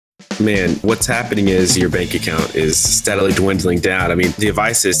Man, what's happening is your bank account is steadily dwindling down. I mean, the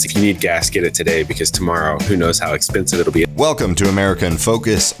advice is if you need gas, get it today because tomorrow, who knows how expensive it'll be. Welcome to America in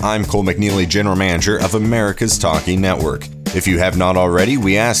Focus. I'm Cole McNeely, General Manager of America's Talking Network. If you have not already,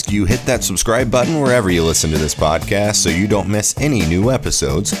 we ask you hit that subscribe button wherever you listen to this podcast so you don't miss any new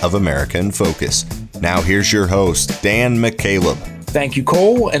episodes of America in Focus. Now here's your host, Dan McCaleb. Thank you,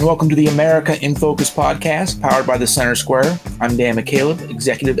 Cole, and welcome to the America in Focus podcast, powered by the Center Square. I'm Dan McCaleb,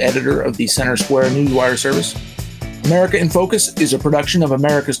 Executive Editor of the Center Square Newswire service. America in Focus is a production of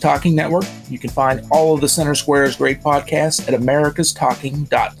America's Talking Network. You can find all of the Center Square's great podcasts at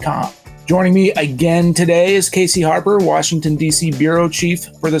americastalking.com. Joining me again today is Casey Harper, Washington, D.C. Bureau Chief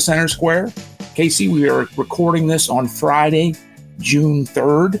for the Center Square. Casey, we are recording this on Friday, June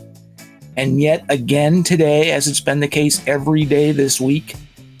 3rd. And yet again today, as it's been the case every day this week,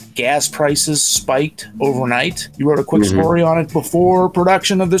 gas prices spiked overnight. You wrote a quick story on it before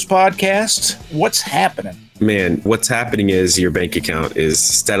production of this podcast. What's happening? Man, what's happening is your bank account is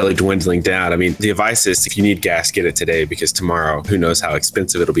steadily dwindling down. I mean, the advice is if you need gas, get it today because tomorrow, who knows how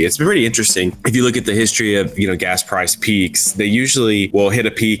expensive it'll be. It's pretty interesting. If you look at the history of, gas price peaks, they usually will hit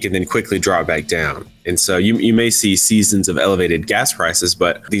a peak and then quickly drop back down. And so you may see seasons of elevated gas prices,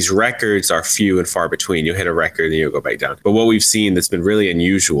 but these records are few and far between. You'll hit a record and then you'll go back down. But what we've seen that's been really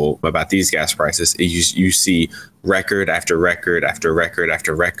unusual about these gas prices is you see record after record after record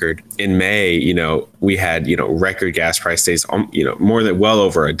after record. In May, we had, record gas price days, more than well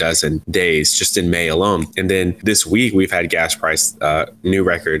over a dozen days just in May alone. And then this week we've had gas price new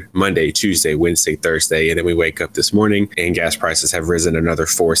record Monday, Tuesday, Wednesday, Thursday. And then we wake up this morning and gas prices have risen another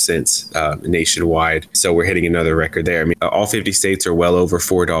 4 cents nationwide. So we're hitting another record there. I mean, all 50 states are well over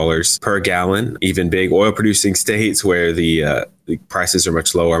 $4 per gallon, even big oil producing states where the prices are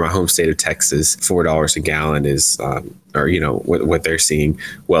much lower. My home state of Texas, $4 a gallon is, what they're seeing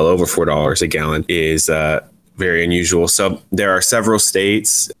well over $4 a gallon is very unusual. So there are several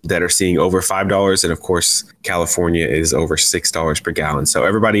states that are seeing over $5. And of course, California is over $6 per gallon. So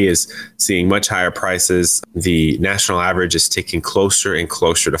everybody is seeing much higher prices. The national average is ticking closer and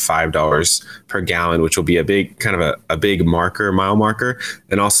closer to $5 per gallon, which will be a big mile marker,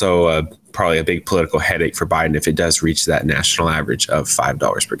 and also probably a big political headache for Biden if it does reach that national average of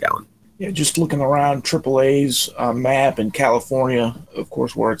 $5 per gallon. Yeah, just looking around AAA's map in California, of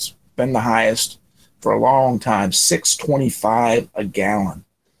course, where it's been the highest for a long time, $6.25 a gallon.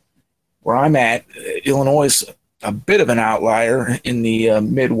 Where I'm at, Illinois is a bit of an outlier in the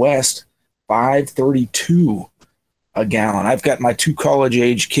Midwest, $5.32 a gallon. I've got my two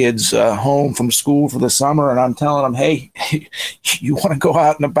college-age kids home from school for the summer, and I'm telling them, hey, you want to go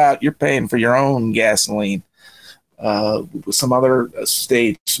out and about, you're paying for your own gasoline. Some other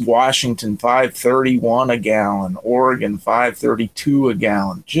states, Washington, $5.31 a gallon, Oregon, $5.32 a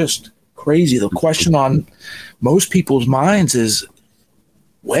gallon. Just crazy. The question on most people's minds is,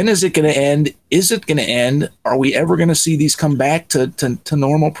 when is it going to end? Is it going to end? Are we ever going to see these come back to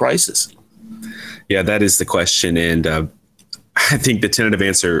normal prices? Yeah, that is the question. And I think the tentative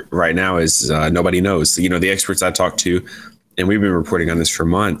answer right now is nobody knows. The experts I talked to, and we've been reporting on this for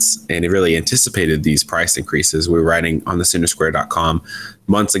months, and it really anticipated these price increases. We were writing on the centersquare.com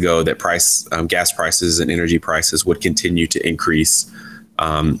months ago that gas prices and energy prices would continue to increase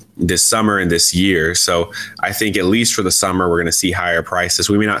this summer and this year. So I think at least for the summer, we're going to see higher prices.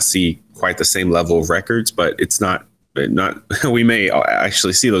 We may not see quite the same level of records, but we may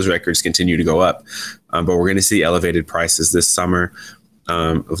actually see those records continue to go up. But we're going to see elevated prices this summer,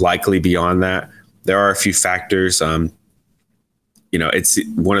 likely beyond that. There are a few factors. It's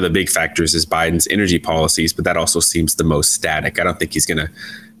one of the big factors is Biden's energy policies, but that also seems the most static. I don't think he's going to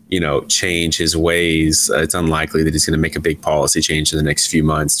change his ways. It's unlikely that he's going to make a big policy change in the next few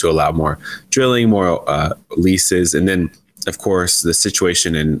months to allow more drilling, more leases. And then, of course, the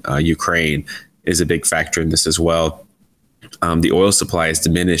situation in Ukraine is a big factor in this as well. The oil supply is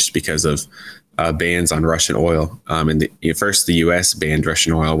diminished because of bans on Russian oil. And first, the U.S. banned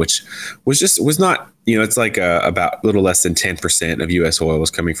Russian oil, which was not, it's like about a little less than 10% of U.S. oil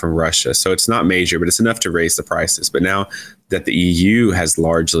was coming from Russia. So it's not major, but it's enough to raise the prices. But now that the EU has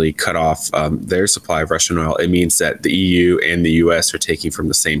largely cut off their supply of Russian oil, it means that the EU and the U.S. are taking from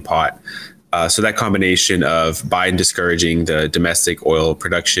the same pot. So that combination of Biden discouraging the domestic oil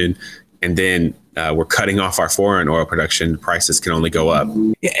production, and then we're cutting off our foreign oil production, prices can only go up.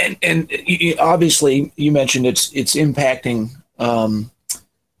 Yeah, and obviously, you mentioned it's impacting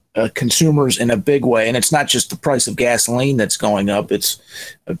consumers in a big way, and it's not just the price of gasoline that's going up. It's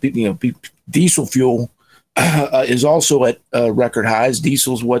diesel fuel is also at record highs.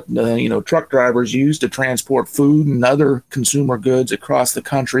 Diesel's what truck drivers use to transport food and other consumer goods across the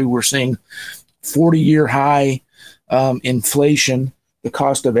country. We're seeing 40-year high inflation. The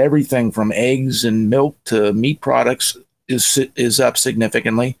cost of everything from eggs and milk to meat products is up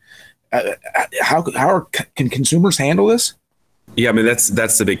significantly. Can consumers handle this? Yeah, I mean, that's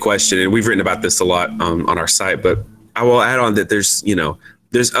the big question, and we've written about this a lot on our site. But I will add on that there's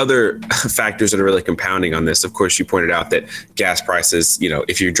other factors that are really compounding on this. Of course, you pointed out that gas prices,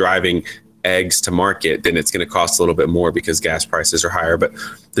 if you're driving eggs to market, then it's going to cost a little bit more because gas prices are higher. But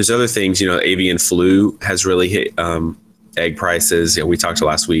there's other things, avian flu has really hit egg prices. We talked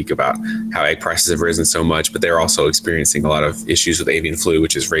last week about how egg prices have risen so much, but they're also experiencing a lot of issues with avian flu,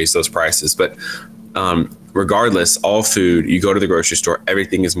 which has raised those prices. But regardless, all food, you go to the grocery store,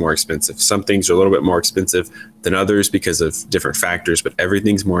 everything is more expensive. Some things are a little bit more expensive than others because of different factors, but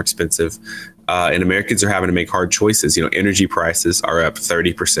everything's more expensive. And Americans are having to make hard choices. Energy prices are up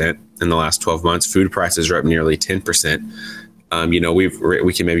 30% in the last 12 months. Food prices are up nearly 10%.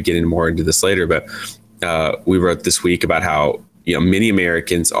 We can maybe get more into this later, but we wrote this week about how many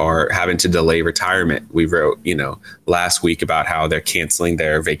Americans are having to delay retirement. We wrote, last week about how they're canceling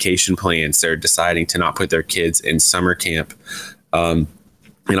their vacation plans. They're deciding to not put their kids in summer camp. And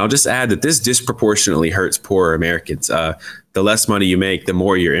I'll just add that this disproportionately hurts poorer Americans. The less money you make, the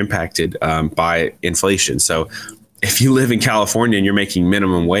more you're impacted by inflation. So if you live in California and you're making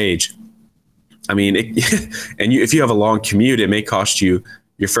minimum wage, I mean, if you have a long commute, it may cost you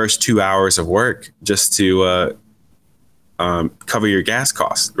your first 2 hours of work just to cover your gas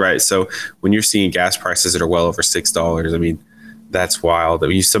costs, right? So when you're seeing gas prices that are well over $6, I mean, that's wild. I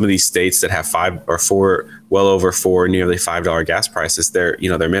mean, some of these states that have well over $4, nearly $5 gas prices, their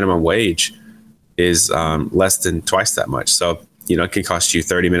minimum wage is less than twice that much. So, it can cost you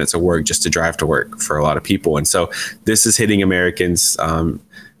 30 minutes of work just to drive to work for a lot of people. And so this is hitting Americans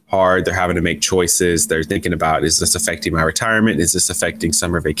hard. They're having to make choices. They're thinking about, is this affecting my retirement? Is this affecting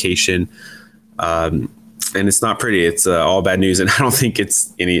summer vacation? And it's not pretty. It's all bad news. And I don't think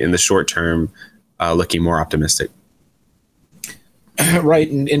it's in the short term looking more optimistic. Right.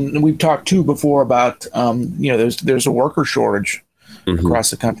 And we've talked too before about, there's a worker shortage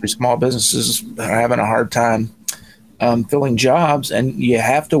across the country. Small businesses are having a hard time filling jobs. And you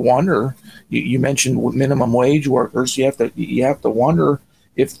have to wonder, you mentioned minimum wage workers. You have to wonder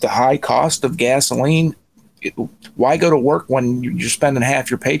if the high cost of gasoline, why go to work when you're spending half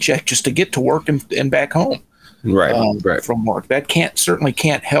your paycheck just to get to work and back home right from work? That certainly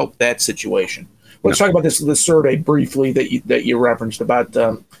can't help that situation. Let's talk about this survey briefly that you referenced about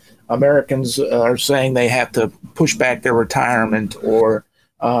Americans are saying they have to push back their retirement or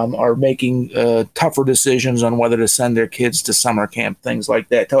are making tougher decisions on whether to send their kids to summer camp, things like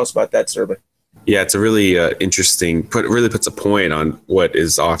that. Tell us about that survey. Yeah, it's a really interesting, really puts a point on what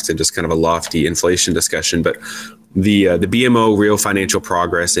is often just kind of a lofty inflation discussion. But the BMO Real Financial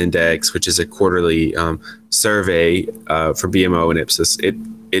Progress Index, which is a quarterly survey for BMO and Ipsos,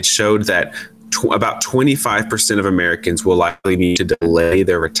 it showed that about 25% of Americans will likely need to delay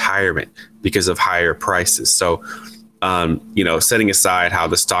their retirement because of higher prices. So, setting aside how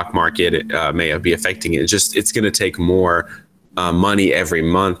the stock market may be affecting it, it's going to take more money every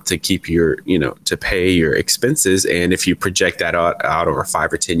month to keep to pay your expenses. And if you project that out over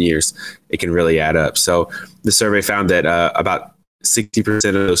 5 or 10 years, it can really add up. So the survey found that about 60%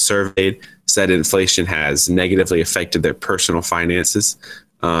 of those surveyed said inflation has negatively affected their personal finances.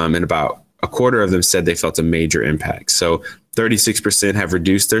 And about a quarter of them said they felt a major impact. So 36% have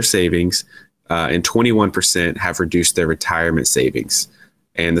reduced their savings and 21% have reduced their retirement savings.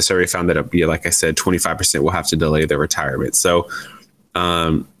 And the survey found that, like I said, 25% will have to delay their retirement. So,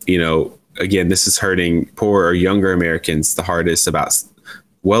 again, this is hurting poor or younger Americans the hardest. About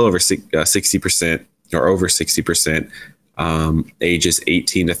well over 60% or over 60%, ages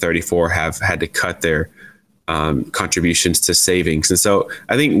 18 to 34 have had to cut their contributions to savings. And so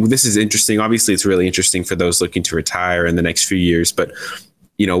I think this is interesting. Obviously, it's really interesting for those looking to retire in the next few years. But,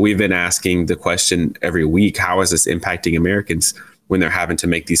 we've been asking the question every week, how is this impacting Americans when they're having to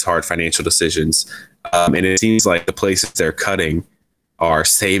make these hard financial decisions? And it seems like the places they're cutting are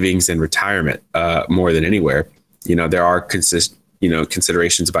savings and retirement more than anywhere. There are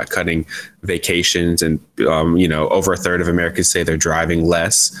considerations about cutting vacations, and over a third of Americans say they're driving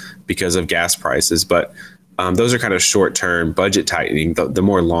less because of gas prices. But those are kind of short-term budget tightening. The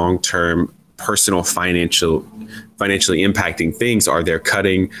more long-term personal financially impacting things are they're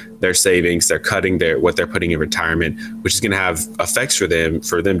cutting their savings, they're cutting what they're putting in retirement, which is going to have effects for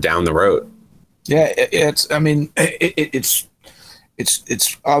them down the road. Yeah, it's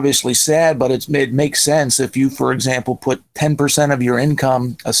it's obviously sad, but it makes sense if you, for example, put 10% of your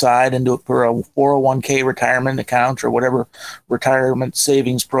income aside into for a 401k retirement account or whatever retirement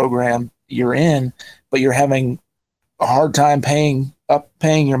savings program you're in, but you're having a hard time paying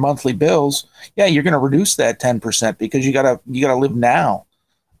your monthly bills. Yeah, you're going to reduce that 10% because you gotta live now,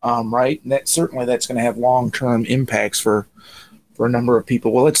 right? And that's going to have long-term impacts for a number of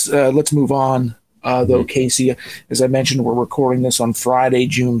people. Well, let's move on. Though, Casey, as I mentioned, we're recording this on Friday,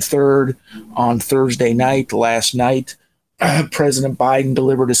 June 3rd. On Thursday night, last night, President Biden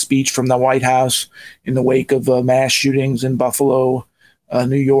delivered a speech from the White House in the wake of mass shootings in Buffalo,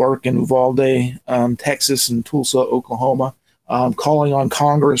 New York, and Uvalde, Texas, and Tulsa, Oklahoma, calling on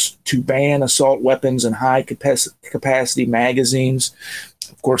Congress to ban assault weapons and high-capacity magazines.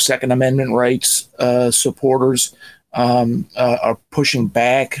 Of course, Second Amendment rights supporters are pushing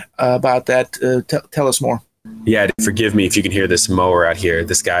back about that. Tell us more. Yeah, forgive me if you can hear this mower out here.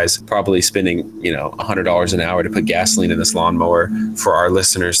 This guy's probably spending, $100 an hour to put gasoline in this lawnmower for our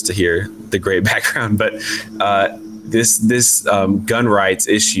listeners to hear the great background. But this gun rights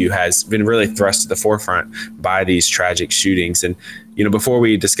issue has been really thrust to the forefront by these tragic shootings. And, before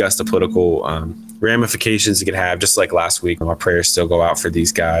we discuss the political ramifications it could have, just like last week, our prayers still go out for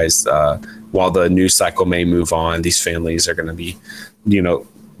these guys. While the news cycle may move on, these families are going to be,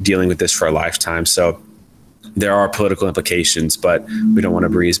 dealing with this for a lifetime. So there are political implications, but we don't want to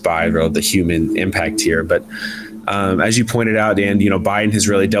breeze by the human impact here. But as you pointed out, Dan, Biden has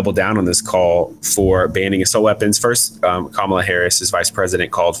really doubled down on this call for banning assault weapons. First, Kamala Harris, his vice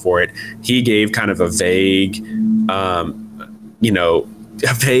president, called for it. He gave kind of a vague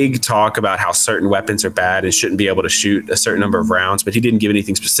talk about how certain weapons are bad and shouldn't be able to shoot a certain number of rounds, but he didn't give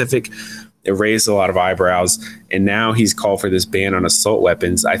anything specific. It raised a lot of eyebrows. And now he's called for this ban on assault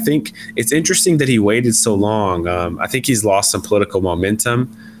weapons. I think it's interesting that he waited so long. I think he's lost some political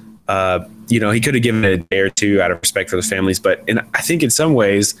momentum. He could have given it a day or two out of respect for the families. But I think in some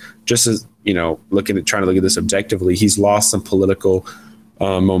ways, just as, trying to look at this objectively, he's lost some political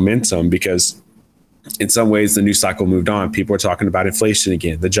momentum because in some ways, the news cycle moved on. People are talking about inflation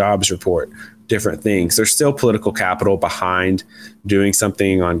again, the jobs report, different things. There's still political capital behind doing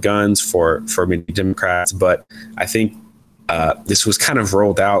something on guns for many Democrats. But I think this was kind of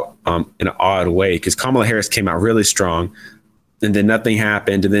rolled out in an odd way because Kamala Harris came out really strong and then nothing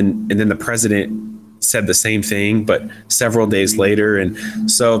happened. And then the president said the same thing, but several days later. And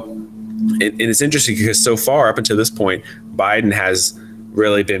so it's interesting because so far up until this point, Biden has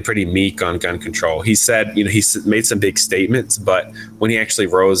really been pretty meek on gun control. He said, he's made some big statements, but when he actually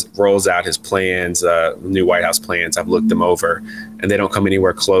rolls out his plans, new White House plans, I've looked them over and they don't come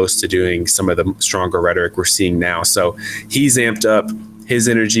anywhere close to doing some of the stronger rhetoric we're seeing now. So he's amped up his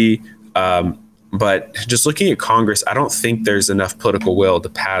energy. But just looking at Congress, I don't think there's enough political will to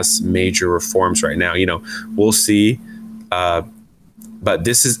pass major reforms right now. We'll see. But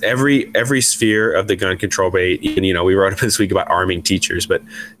this is every sphere of the gun control debate. We wrote this week about arming teachers, but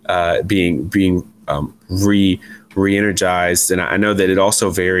being re-energized. And I know that it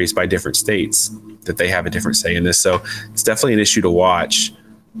also varies by different states, that they have a different say in this. So it's definitely an issue to watch.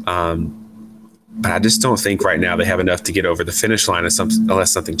 But I just don't think right now they have enough to get over the finish line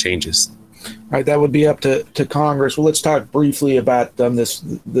unless something changes. All right, that would be up to Congress. Well, let's talk briefly about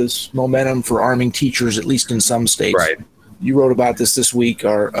this momentum for arming teachers, at least in some states. Right. You wrote about this week.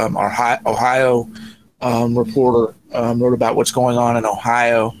 Our Ohio reporter wrote about what's going on in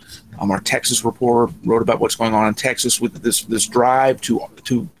Ohio. Our Texas reporter wrote about what's going on in Texas with this drive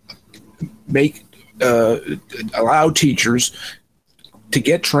to make allow teachers to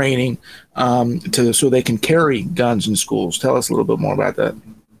get training so they can carry guns in schools. Tell us a little bit more about that.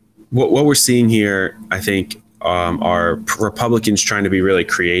 What we're seeing here, I think, are Republicans trying to be really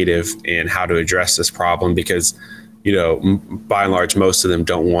creative in how to address this problem because by and large, most of them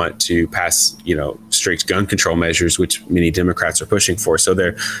don't want to pass, strict gun control measures, which many Democrats are pushing for. So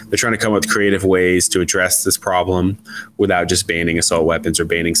they're trying to come up with creative ways to address this problem without just banning assault weapons or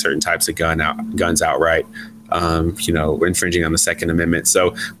banning certain types of guns outright, infringing on the Second Amendment.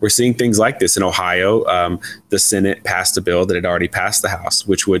 So we're seeing things like this in Ohio. The Senate passed a bill that had already passed the House,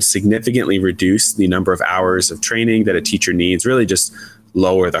 which would significantly reduce the number of hours of training that a teacher needs, really just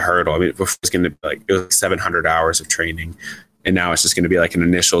lower the hurdle. I mean, it was going to be it was 700 hours of training, and now it's just going to be like an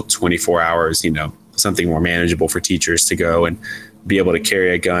initial 24 hours, something more manageable for teachers to go and be able to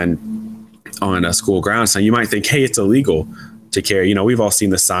carry a gun on a school grounds. Now you might think, hey, it's illegal to carry. We've all seen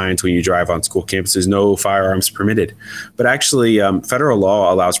the signs when you drive on school campuses, no firearms permitted. But actually, federal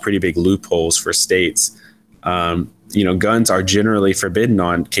law allows pretty big loopholes for states. Guns are generally forbidden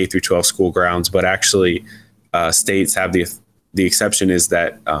on K through 12 school grounds, but actually states have the the exception is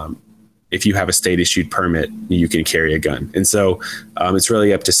that if you have a state issued permit, you can carry a gun. And so it's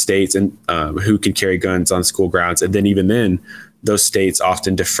really up to states and who can carry guns on school grounds. And then even then, those states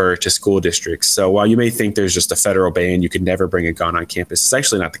often defer to school districts. So while you may think there's just a federal ban, you can never bring a gun on campus, it's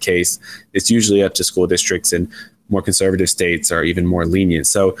actually not the case. It's usually up to school districts, and more conservative states are even more lenient.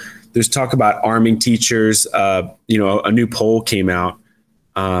 So there's talk about arming teachers. A new poll came out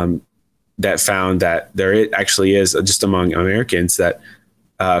that found that there actually is, just among Americans, that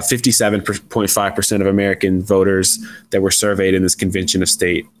 57.5% of American voters that were surveyed in this Convention of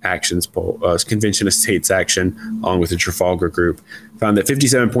State Actions poll, Convention of States Action, along with the Trafalgar Group, found that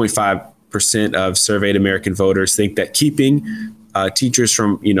 57.5% of surveyed American voters think that keeping teachers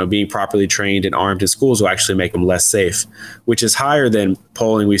from, being properly trained and armed in schools will actually make them less safe, which is higher than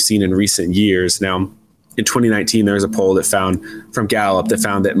polling we've seen in recent years. Now, in 2019, there was a poll from Gallup that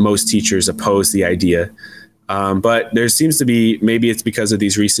found that most teachers oppose the idea. But there seems to be, maybe it's because of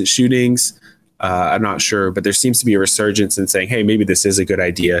these recent shootings, I'm not sure, but there seems to be a resurgence in saying, hey, maybe this is a good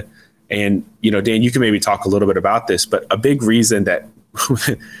idea. And, Dan, you can maybe talk a little bit about this, but a big reason that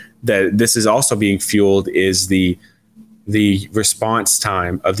that this is also being fueled is the response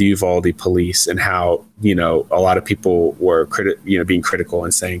time of the Uvalde police, and how, a lot of people were being critical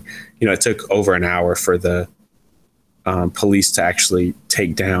and saying, it took over an hour for the police to actually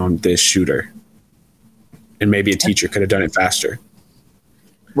take down this shooter. And maybe a teacher could have done it faster.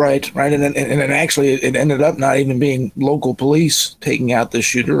 Right. And then actually it ended up not even being local police taking out the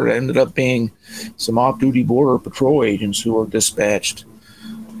shooter. It ended up being some off-duty Border Patrol agents who were dispatched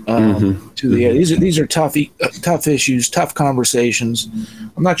to the. These are tough issues, tough conversations.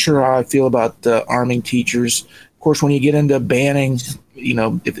 I'm not sure how I feel about arming teachers. Of course, when you get into banning,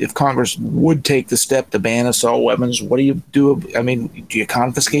 if Congress would take the step to ban assault weapons, what do you do? I mean, do you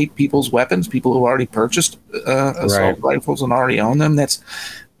confiscate people's weapons, people who already purchased assault rifles and already own them? That's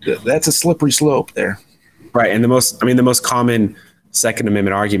a slippery slope there. Right. And the most common Second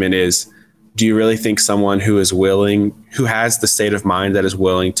Amendment argument is, do you really think someone who has the state of mind that is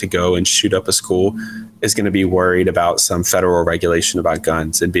willing to go and shoot up a school is going to be worried about some federal regulation about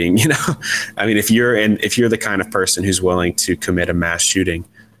guns and being, if you're the kind of person who's willing to commit a mass shooting,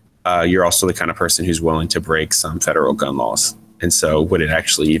 you're also the kind of person who's willing to break some federal gun laws. And so would it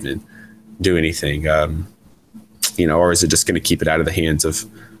actually even do anything, or is it just going to keep it out of the hands of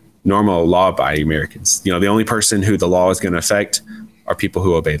normal law-abiding Americans? The only person who the law is going to affect are people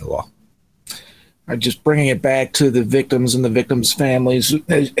who obey the law. Just bringing it back to the victims and the victims' families,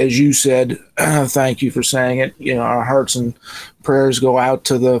 as you said, thank you for saying it. Our hearts and prayers go out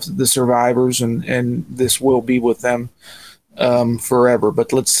to the survivors, and this will be with them forever.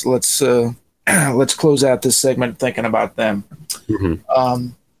 But let's close out this segment thinking about them. Mm-hmm.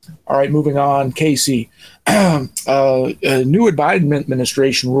 All right, moving on, Casey. A new Biden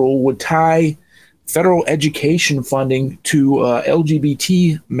administration rule would tie federal education funding to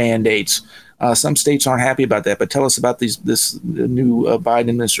LGBT mandates. Some states aren't happy about that, but tell us about this new Biden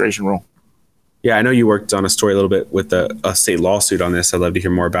administration rule. Yeah, I know you worked on a story a little bit with a state lawsuit on this. I'd love to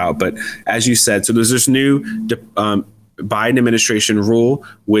hear more about. But as you said, so there's this new Biden administration rule,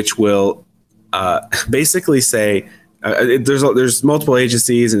 which will basically say there's multiple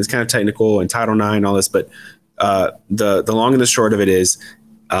agencies, and it's kind of technical, and Title IX and all this. But the long and the short of it is,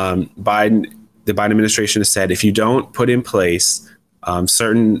 the Biden administration has said, if you don't put in place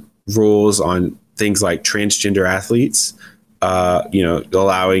certain rules on things like transgender athletes,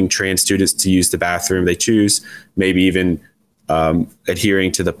 allowing trans students to use the bathroom they choose, maybe even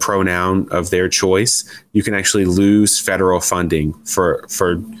adhering to the pronoun of their choice, you can actually lose federal funding for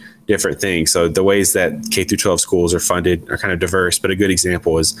different things. So the ways that K through 12 schools are funded are kind of diverse, but a good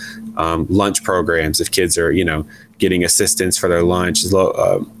example is lunch programs. If kids are, getting assistance for their lunch,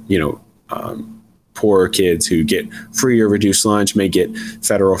 poorer kids who get free or reduced lunch may get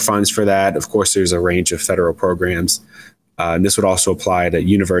federal funds for that. Of course, there's a range of federal programs. And this would also apply to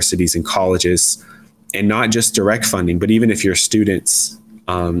universities and colleges, and not just direct funding, but even if your students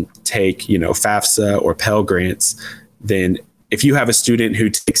take, FAFSA or Pell Grants, then if you have a student who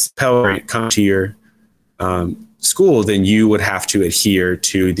takes Pell Grant come to your school, then you would have to adhere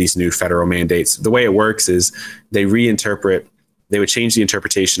to these new federal mandates. The way it works is they would change the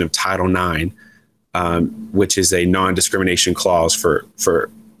interpretation of Title IX, which is a non-discrimination clause for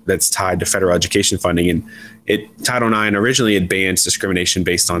that's tied to federal education funding. And Title IX originally had banned discrimination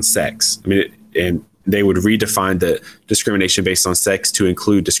based on sex. And they would redefine the discrimination based on sex to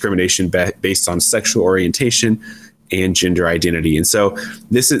include discrimination based on sexual orientation and gender identity. And so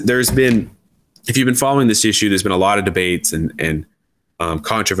if you've been following this issue, there's been a lot of debates and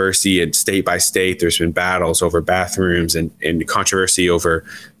controversy and state by state. There's been battles over bathrooms and controversy over,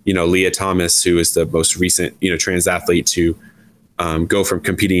 Leah Thomas, who is the most recent, trans athlete to go from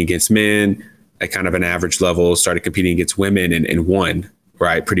competing against men at kind of an average level, started competing against women and won,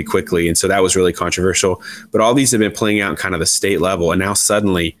 right, pretty quickly. And so that was really controversial. But all these have been playing out in kind of the state level. And now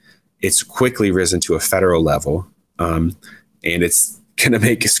suddenly it's quickly risen to a federal level. And it's going to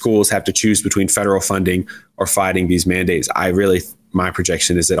make schools have to choose between federal funding or fighting these mandates. My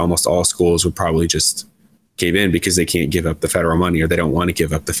projection is that almost all schools would probably just cave in because they can't give up the federal money, or they don't want to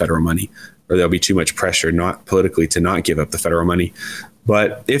give up the federal money, or there'll be too much pressure, not politically, to not give up the federal money.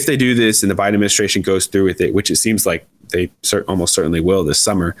 But if they do this and the Biden administration goes through with it, which it seems like they almost certainly will this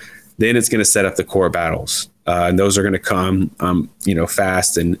summer, then it's going to set up the core battles. And those are going to come,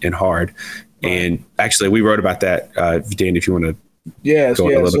 fast and hard. And actually, we wrote about that, Dan, if you want to. Yes.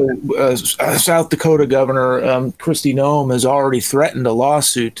 So South Dakota Governor Kristi Noem has already threatened a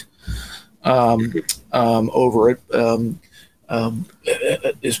lawsuit over it.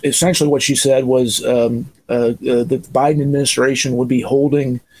 Essentially, what she said was the Biden administration would be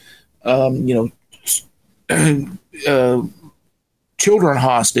holding, children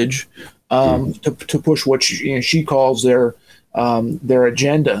hostage to push what she calls their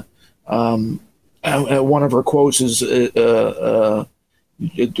agenda. One of her quotes is, Joe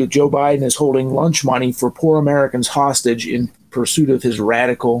Biden is holding lunch money for poor Americans hostage in pursuit of his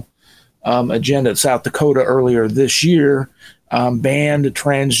radical agenda. South Dakota earlier this year banned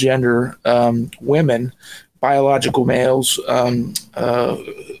transgender women, biological males who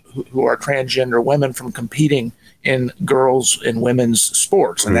are transgender women, from competing in girls and women's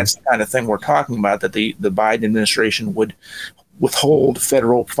sports. And that's the kind of thing we're talking about, that the Biden administration would withhold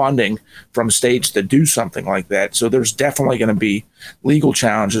federal funding from states that do something like that. So there's definitely going to be legal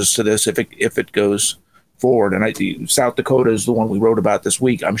challenges to this if it goes forward. And South Dakota is the one we wrote about this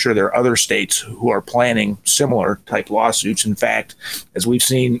week. I'm sure there are other states who are planning similar type lawsuits. In fact, as we've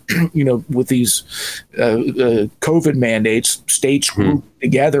seen, with these COVID mandates, states group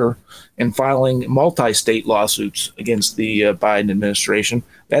together and filing multi-state lawsuits against the Biden administration.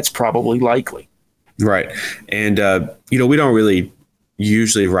 That's probably likely. Right. And, we don't really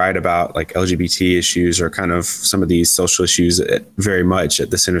usually write about like LGBT issues or kind of some of these social issues very much at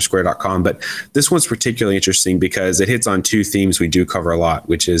thecentersquare.com. But this one's particularly interesting because it hits on two themes we do cover a lot,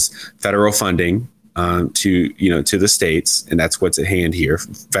 which is federal funding to the states. And that's what's at hand here.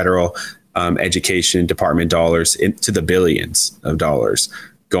 Federal education department dollars into the billions of dollars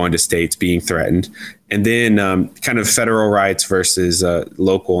going to states being threatened. And then kind of federal rights versus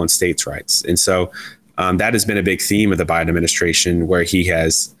local and states' rights. And so that has been a big theme of the Biden administration, where he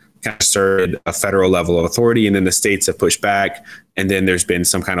has kind of asserted a federal level of authority, and then the states have pushed back. And then there's been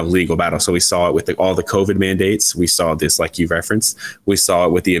some kind of legal battle. So we saw it with all the COVID mandates. We saw this, like you referenced. We saw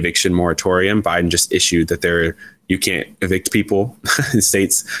it with the eviction moratorium. Biden just issued that you can't evict people.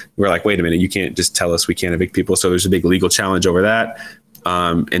 States were like, wait a minute, you can't just tell us we can't evict people. So there's a big legal challenge over that.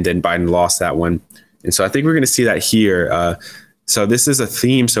 And then Biden lost that one. And so I think we're going to see that here. So this is a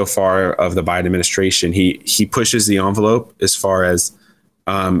theme so far of the Biden administration. He pushes the envelope as far as,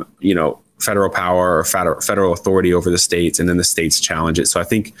 federal power or federal authority over the states, and then the states challenge it. So I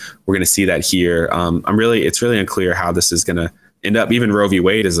think we're going to see that here. It's really unclear how this is going to end up. Even Roe v.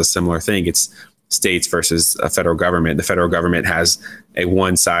 Wade is a similar thing. It's states versus a federal government. The federal government has a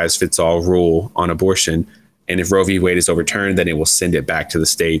one-size-fits-all rule on abortion. And if Roe v. Wade is overturned, then it will send it back to the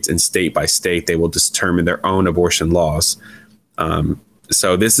states, and state by state, they will determine their own abortion laws.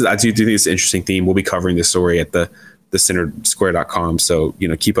 So I do think it's an interesting theme. We'll be covering this story at thecentersquare.com. So,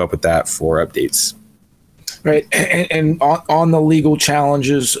 keep up with that for updates. Right. And on the legal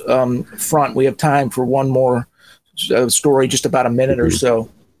challenges front, we have time for one more story, just about a minute or so.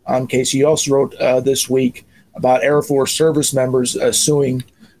 Casey, you also wrote this week about Air Force service members suing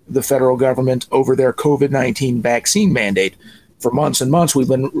the federal government over their COVID-19 vaccine mandate. For months and months, we've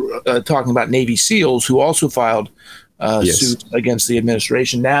been talking about Navy SEALs who also filed suits against the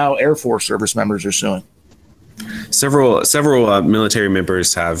administration. Now Air Force service members are suing. Several military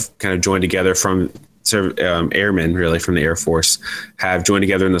members have kind of joined together from airmen, really, from the Air Force, have joined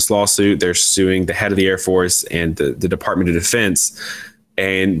together in this lawsuit. They're suing the head of the Air Force and the Department of Defense.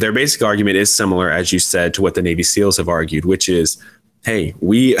 And their basic argument is similar, as you said, to what the Navy SEALs have argued, which is, hey,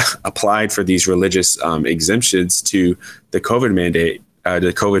 we applied for these religious exemptions to the COVID mandate,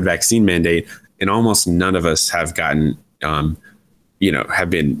 the COVID vaccine mandate, and almost none of us have gotten, have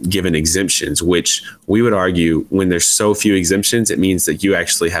been given exemptions, which we would argue when there's so few exemptions, it means that you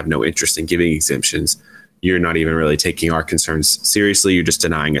actually have no interest in giving exemptions. You're not even really taking our concerns seriously. You're just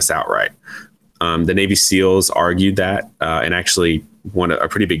denying us outright. The Navy SEALs argued that and actually won a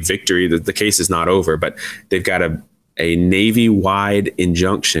pretty big victory. The case is not over, but they've got a Navy-wide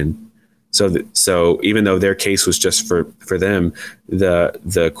injunction. So even though their case was just for them,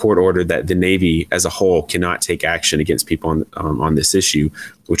 the court ordered that the Navy as a whole cannot take action against people on this issue,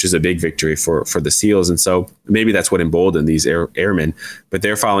 which is a big victory for the SEALs. And so maybe that's what emboldened these airmen. But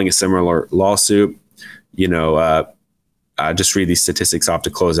they're filing a similar lawsuit. Just read these statistics off to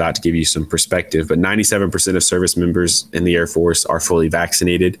close out to give you some perspective. But 97% of service members in the Air Force are fully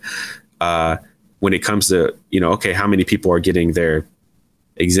vaccinated. When it comes to, okay, how many people are getting their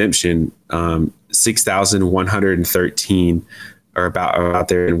exemption, 6,113 are about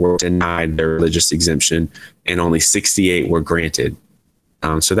there and were denied their religious exemption, and only 68 were granted.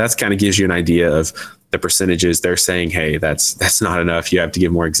 So that's kind of gives you an idea of the percentages. They're saying, hey, that's not enough. You have to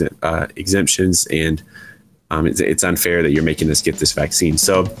give more exemptions, and it's unfair that you're making us get this vaccine.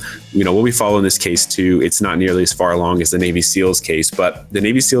 So, we'll be following this case too. It's not nearly as far along as the Navy SEALs case, but the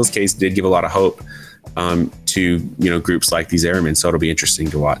Navy SEALs case did give a lot of hope to groups like these airmen. So it'll be interesting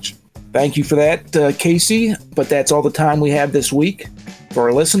to watch. Thank you for that, Casey. But that's all the time we have this week. For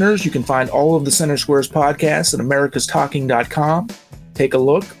our listeners, you can find all of the Center Squares podcasts at americastalking.com. Take a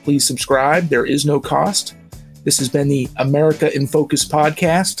look. Please subscribe. There is no cost. This has been the America in Focus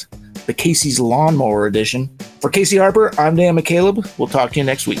podcast, the Casey's Lawnmower edition. For Casey Harper, I'm Dan McCaleb. We'll talk to you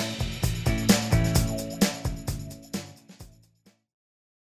next week.